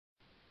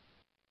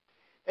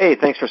Hey,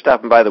 thanks for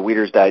stopping by the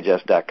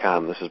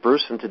weedersdigest.com. This is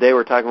Bruce, and today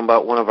we're talking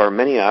about one of our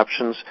many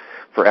options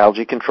for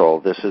algae control.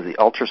 This is the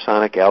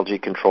ultrasonic algae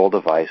control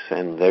device,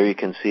 and there you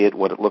can see it,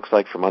 what it looks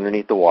like from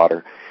underneath the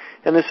water.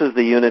 And this is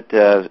the unit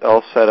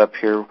all set up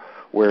here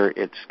where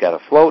it's got a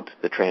float,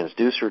 the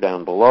transducer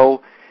down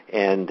below,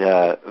 and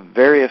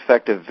very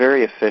effective,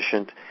 very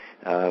efficient,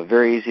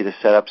 very easy to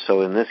set up.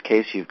 So in this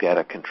case, you've got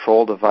a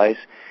control device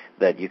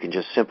that you can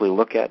just simply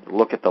look at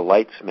the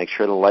lights, make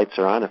sure the lights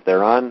are on. If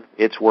they're on,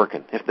 it's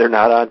working. If they're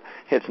not on,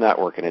 it's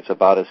not working. It's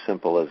about as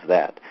simple as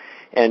that.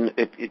 And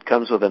it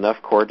comes with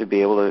enough cord to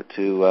be able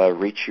to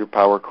reach your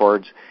power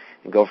cords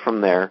and go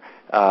from there.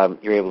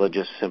 You're able to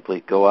just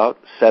simply go out,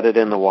 set it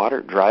in the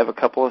water, drive a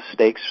couple of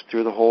stakes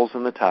through the holes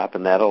in the top,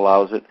 and that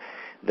allows it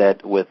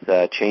that with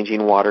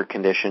changing water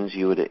conditions,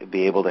 you would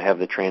be able to have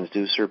the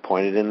transducer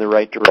pointed in the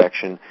right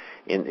direction.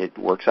 And it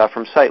works out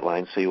from sight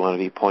lines, so you want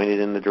to be pointed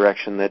in the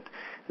direction that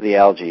the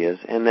algae is.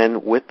 And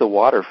then with the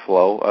water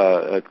flow,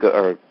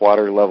 or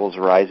water levels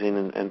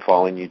rising and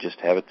falling, you just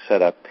have it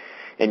set up,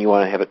 and you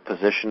want to have it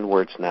positioned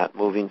where it's not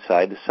moving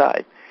side to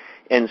side.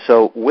 And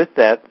so with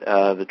that,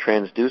 the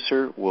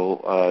transducer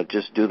will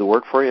just do the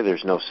work for you.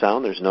 There's no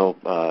sound, there's no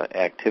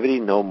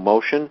activity, no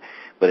motion,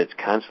 but it's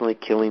constantly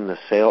killing the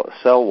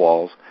cell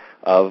walls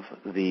of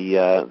the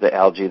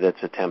algae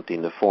that's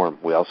attempting to form.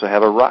 We also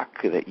have a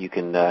rock that you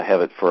can have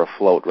it for a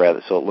float,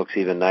 rather, so it looks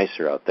even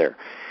nicer out there.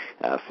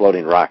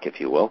 Floating rock, if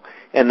you will.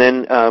 And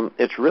then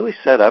it's really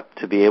set up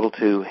to be able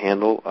to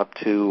handle up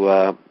to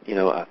a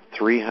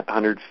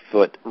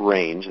 300-foot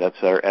range. That's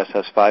our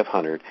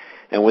SS500.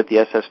 And with the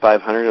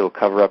SS500, it'll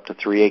cover up to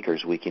 3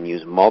 acres. We can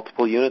use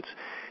multiple units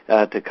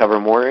to cover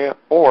more area,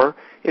 or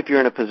if you're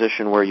in a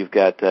position where you've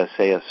got,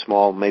 say, a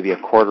small, maybe a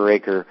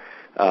quarter-acre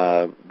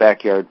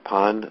backyard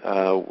pond,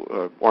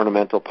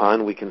 ornamental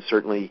pond, we can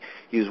certainly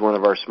use one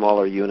of our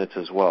smaller units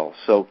as well.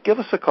 So give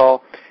us a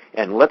call,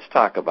 and let's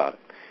talk about it.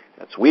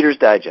 That's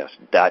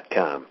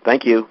weedersdigest.com.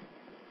 Thank you.